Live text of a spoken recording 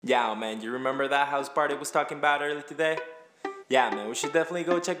Yeah, man, you remember that house party I was talking about earlier today? Yeah, man, we should definitely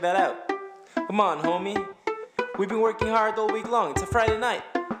go check that out. Come on, homie. We've been working hard all week long. It's a Friday night.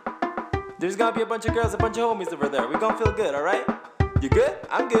 There's gonna be a bunch of girls, a bunch of homies over there. We're gonna feel good, alright? You good?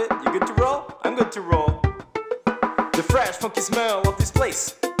 I'm good. You good to roll? I'm good to roll. The fresh, funky smell of this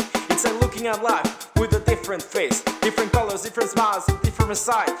place. It's like looking at life with a different face. Different colors, different smiles, different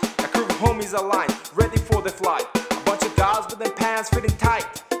sight. A crew of homies aligned, ready for the flight. A bunch of guys with their pants fitting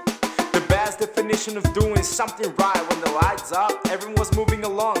tight. The best definition of doing something right. When the lights up, everyone's moving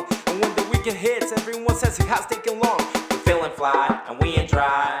along. And when the weekend hits, everyone says it has taken long. We're feeling fly and we ain't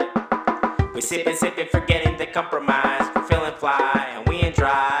dry. We're sipping, forgetting the compromise. We're feeling fly and we ain't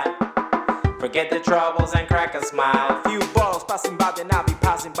dry. Forget the troubles and crack a smile. A few balls passing by, then I'll be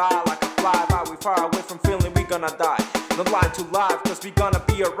passing by like a fly by. We far away from feeling we gonna die. Not lying to life, cause we gonna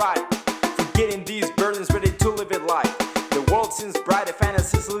be alright. Forgetting these burdens, ready to live it life. The world seems bright, the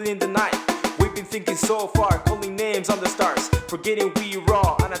fantasies leading the night. We've been thinking so far, calling names on the stars. Forgetting we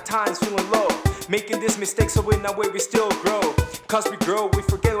raw, and at times feeling low. Making these mistakes so in a way we still grow. Cause we grow, we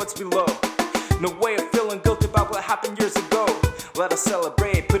forget what's below. No way of feeling guilty about what happened years ago. Let us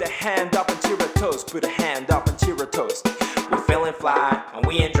celebrate, put a hand up and cheer a toast. Put a hand up and cheer a toast. We're feeling fly and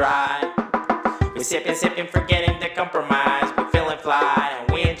we ain't dry. We're sipping, forgetting the compromise. We're feeling fly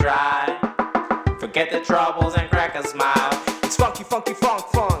and we ain't dry. Forget the troubles and crack a smile. It's funky, funk.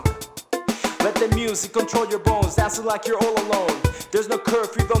 Let the music control your bones, dancing like you're all alone. There's no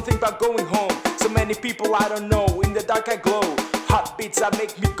curfew, don't think about going home. So many people I don't know, in the dark I glow. Hot beats that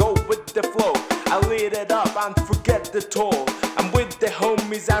make me go with the flow. I lit it up and forget the toll. I'm with the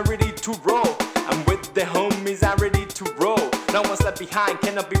homies, I'm ready to roll. I'm with the homies, I'm ready to roll. No one's left behind,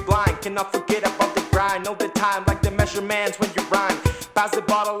 cannot be blind. Cannot forget about the grind, all the time like the measurements when you rhyme. Pass the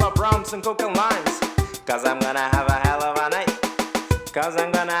bottle of rounds and coke and limes. Cause I'm gonna have a hell of a night. Cause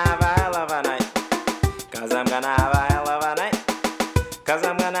I'm gonna have a hell of a night. Cause I'm gonna have a hell of a night. Cause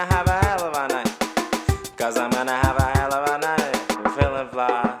I'm gonna have a hell of a night. Cause I'm gonna have a hell of a night. We're feeling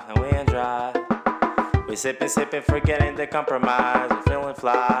fly and we ain't dry. We're sipping, forgetting the compromise. We're feeling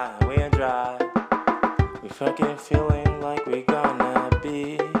fly and we ain't dry. We fucking feeling like we gonna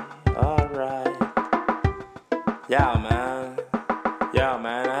be alright. Yeah,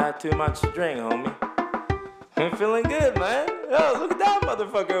 man, I had too much to drink, homie. I'm feeling good, man. Yo, look at that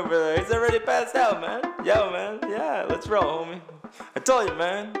motherfucker over there. He's already passed out, man. Yo, man. Yeah, let's roll, homie. I told you,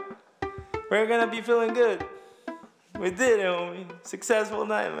 man. We're gonna be feeling good. We did it, homie. Successful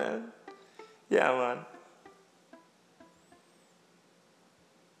night, man. Yeah, man.